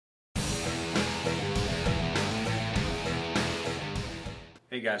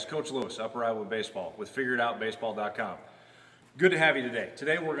Hey guys, Coach Lewis, Upper Iowa Baseball with FiguredOutBaseball.com. Good to have you today.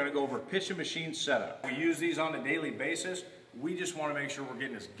 Today we're going to go over pitching machine setup. We use these on a daily basis. We just want to make sure we're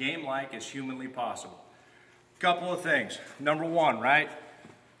getting as game-like as humanly possible. Couple of things. Number one, right?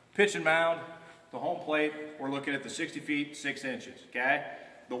 Pitching mound, the home plate, we're looking at the 60 feet, 6 inches, okay?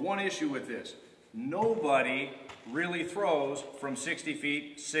 The one issue with this, nobody really throws from 60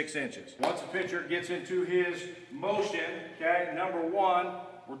 feet, 6 inches. Once a pitcher gets into his motion, okay, number one,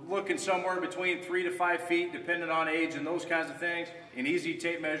 we're looking somewhere between 3 to 5 feet, depending on age and those kinds of things. An easy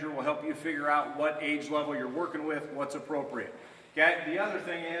tape measure will help you figure out what age level you're working with, what's appropriate. Okay, the other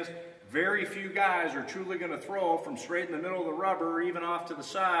thing is, very few guys are truly going to throw from straight in the middle of the rubber or even off to the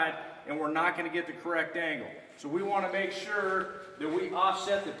side, and we're not going to get the correct angle. So we want to make sure that we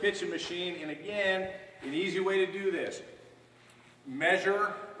offset the pitching machine, and again, an easy way to do this.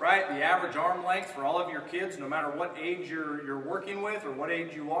 Measure, right, the average arm length for all of your kids, no matter what age you're working with or what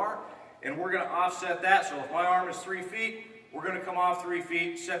age you are, and we're going to offset that. So if my arm is 3 feet, we're going to come off 3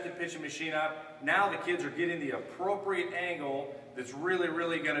 feet, set the pitching machine up. Now the kids are getting the appropriate angle that's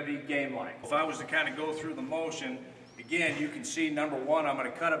really going to be game-like. If I was to kind of go through the motion, again, you can see number one, I'm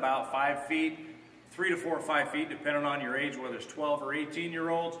going to cut about 5 feet, 3 to 4 or 5 feet, depending on your age, whether it's 12 or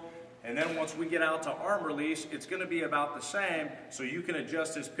 18-year-olds. And then once we get out to arm release, it's going to be about the same, so you can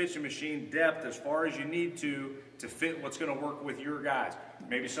adjust this pitching machine depth as far as you need to fit what's going to work with your guys.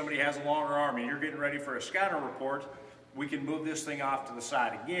 Maybe somebody has a longer arm and you're getting ready for a scouting report. We can move this thing off to the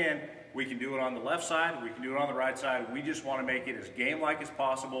side. Again, we can do it on the left side, we can do it on the right side. We just want to make it as game-like as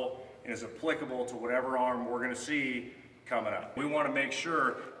possible and as applicable to whatever arm we're going to see coming up. We want to make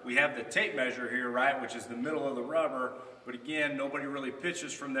sure we have the tape measure here, right, which is the middle of the rubber. But again, nobody really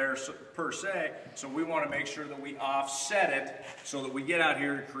pitches from there per se, so we want to make sure that we offset it so that we get out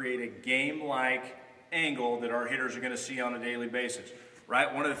here to create a game-like angle that our hitters are going to see on a daily basis,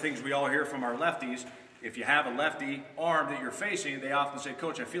 right? One of the things we all hear from our lefties, if you have a lefty arm that you're facing, they often say,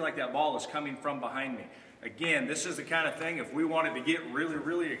 Coach, I feel like that ball is coming from behind me. Again, this is the kind of thing, if we wanted to get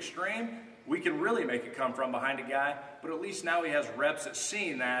really extreme, we can really make it come from behind a guy, but at least now he has reps at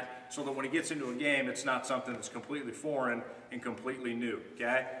seeing that so that when he gets into a game, it's not something that's completely foreign and completely new,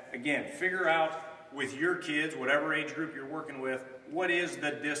 okay? Again, figure out with your kids, whatever age group you're working with, what is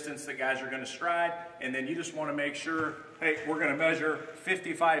the distance that guys are going to stride, and then you just want to make sure, hey, we're going to measure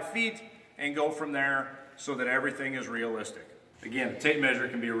 55 feet and go from there so that everything is realistic. Again, the tape measure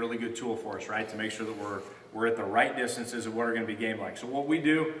can be a really good tool for us, right, to make sure that we're at the right distances of what are going to be game-like. So what we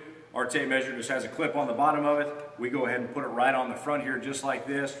do, our tape measure just has a clip on the bottom of it. We go ahead and put it right on the front here just like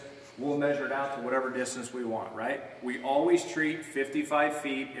this. We'll measure it out to whatever distance we want, right? We always treat 55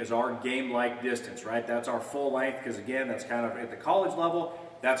 feet as our game-like distance, right? That's our full length because, again, that's kind of at the college level,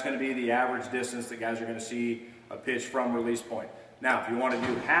 that's going to be the average distance that guys are going to see a pitch from release point. Now, if you want to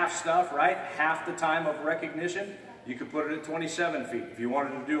do half stuff, right, half the time of recognition, you could put it at 27 feet. If you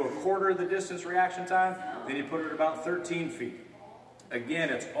wanted to do a quarter of the distance reaction time, then you put it at about 13 feet. Again,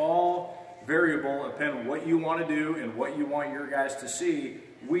 it's all variable depending on what you want to do and what you want your guys to see.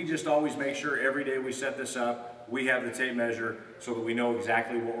 We just always make sure every day we set this up, we have the tape measure so that we know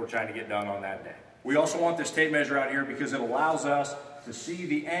exactly what we're trying to get done on that day. We also want this tape measure out here because it allows us to see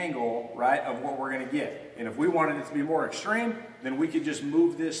the angle, right, of what we're going to get. And if we wanted it to be more extreme, then we could just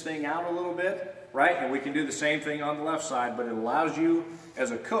move this thing out a little bit, right? And we can do the same thing on the left side, but it allows you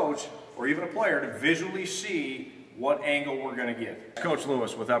as a coach or even a player to visually see what angle we're going to get. Coach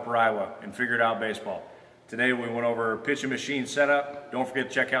Lewis with Upper Iowa and Figured Out Baseball. Today we went over pitching machine setup. Don't forget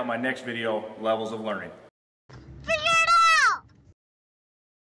to check out my next video, Levels of Learning.